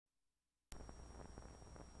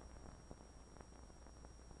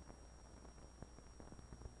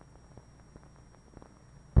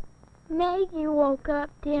Maggie woke up,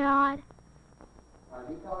 Dad.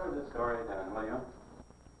 You tell her the story then, will you?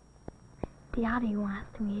 Daddy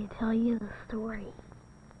wants me to tell you the story.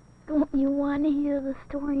 Don't you want to hear the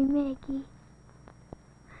story, Maggie?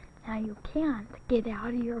 Now you can't get out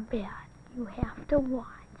of your bed. You have to watch.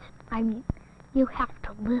 You have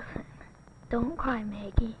to listen. Don't cry,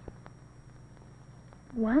 Maggie.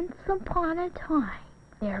 Once upon a time,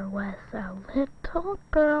 there was a little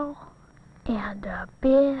girl and a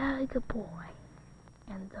big boy.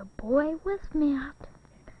 And the boy was Matt,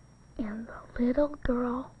 and the little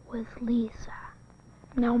girl was Lisa.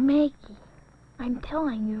 Now, Maggie, I'm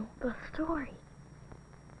telling you the story.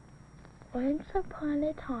 Once upon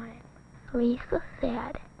a time, Lisa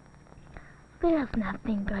said, "There's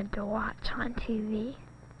nothing good to watch on TV.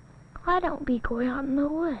 Why don't we go out in the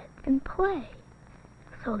woods and play?"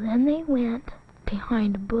 So then they went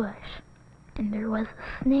behind a bush, and there was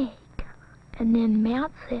a snake. And then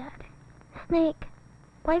Matt said, "Snake,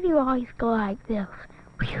 why do you always go like this?"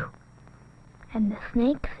 Whew. And the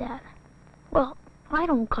snake said, "Well, I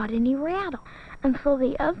don't got any rattle." And so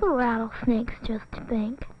the other rattlesnakes just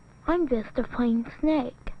think, "I'm just a plain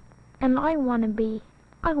snake, and I want to be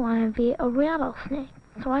a rattlesnake,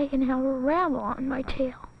 so I can have a rattle on my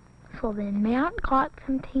tail." So then Matt got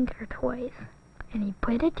some tinker toys, and he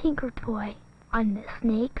put a tinker toy on the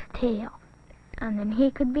snake's tail, and then he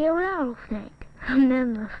could be a rattlesnake. And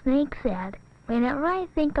then the snake said, "Whenever I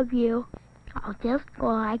think of you, I'll just go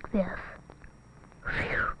like this."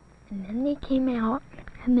 Whew. And then they came out,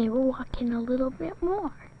 and they were walking a little bit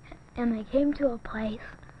more, and they came to a place,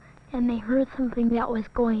 and they heard something that was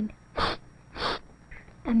going,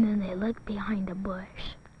 and then they looked behind a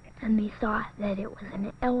bush, and they saw that it was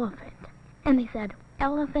an elephant. And they said,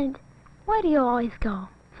 "Elephant, why do you always go?"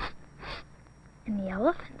 And the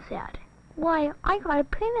elephant said, "Why, I got a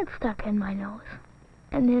peanut stuck in my nose."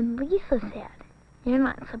 And then Lisa said, "You're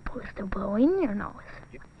not supposed to blow in your nose.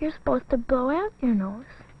 You're supposed to blow out your nose."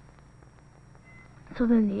 So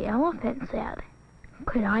then the elephant said,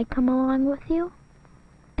 "Could I come along with you?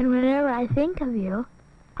 And whenever I think of you,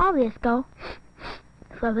 I'll just go."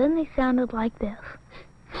 So then they sounded like this.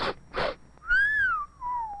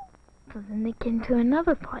 So then they came to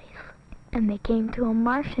another place, and they came to a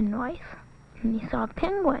Martian noise, and they saw a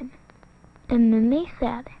penguin. And then they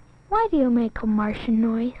said, "Why do you make a Martian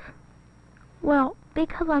noise?" "Well,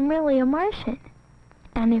 because I'm really a Martian.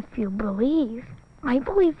 And if you believe, I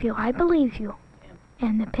believe you, I believe you."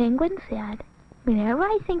 And the penguin said, "Whenever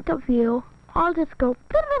I think of you, I'll just go."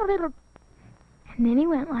 And then he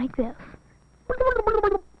went like this.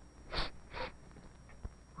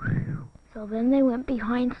 So then they went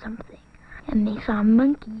behind something, and they saw a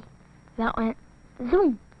monkey that went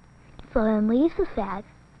zoom. So then Lisa said,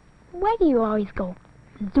 "Why do you always go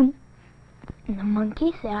zoom?" And the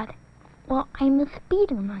monkey said, "Well, I'm a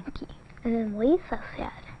speeder monkey." And then Lisa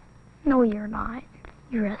said, "No, you're not.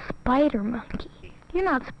 You're a spider monkey. You're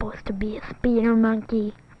not supposed to be a speeder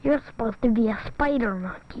monkey. You're supposed to be a spider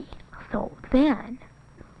monkey." So then,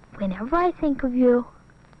 whenever I think of you,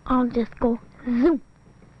 I'll just go zoom.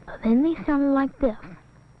 So then they sounded like this.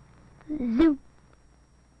 Zoom.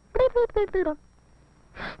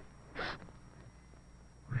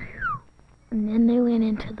 And then they went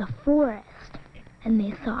into the forest, and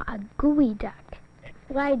they saw a gooey duck.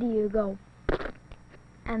 "Why do you go?"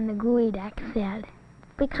 And the gooey duck said,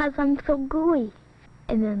 "Because I'm so gooey."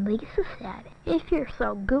 And then Lisa said, "If you're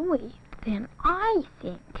so gooey, then I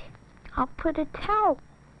think I'll put a towel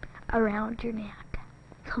around your neck."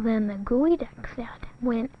 So then the gooey duck said,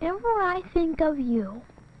 "Whenever I think of you,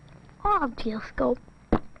 I'll just go."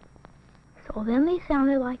 So then they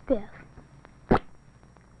sounded like this.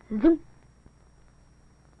 Zoom.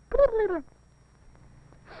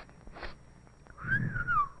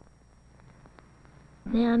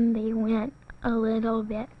 Then they went a little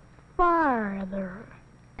bit farther,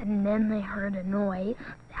 and then they heard a noise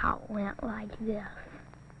that went like this.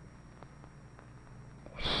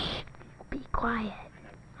 Shh, be quiet.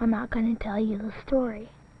 I'm not going to tell you the story.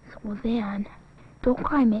 So then, don't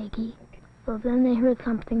cry, Maggie. So then they heard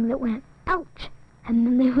something that went, ouch, and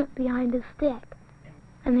then they went behind a stick.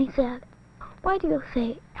 And they said, "Why do you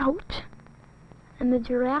say ouch?" And the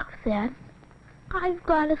giraffe said, "I've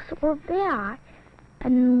got a sore back."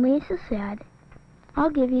 And then Lisa said, "I'll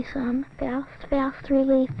give you some fast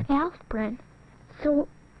relief aspirin, so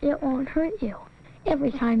it won't hurt you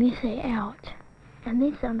every time you say ouch." And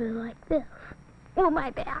they sounded like this. "Oh,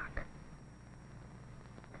 my back."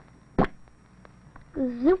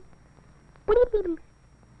 Zoom.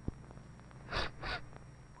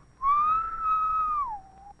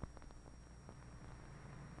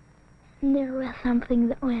 And there was something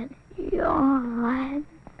that went, yawn.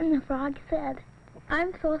 And the frog said,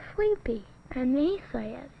 I'm so sleepy. And they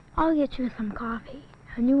said, I'll get you some coffee,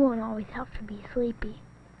 and you won't always have to be sleepy.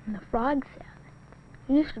 And the frog said,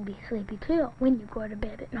 you should be sleepy too when you go to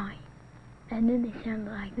bed at night. And then they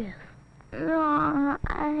sounded like this.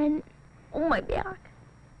 And oh my back.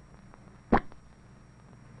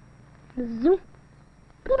 Zoom.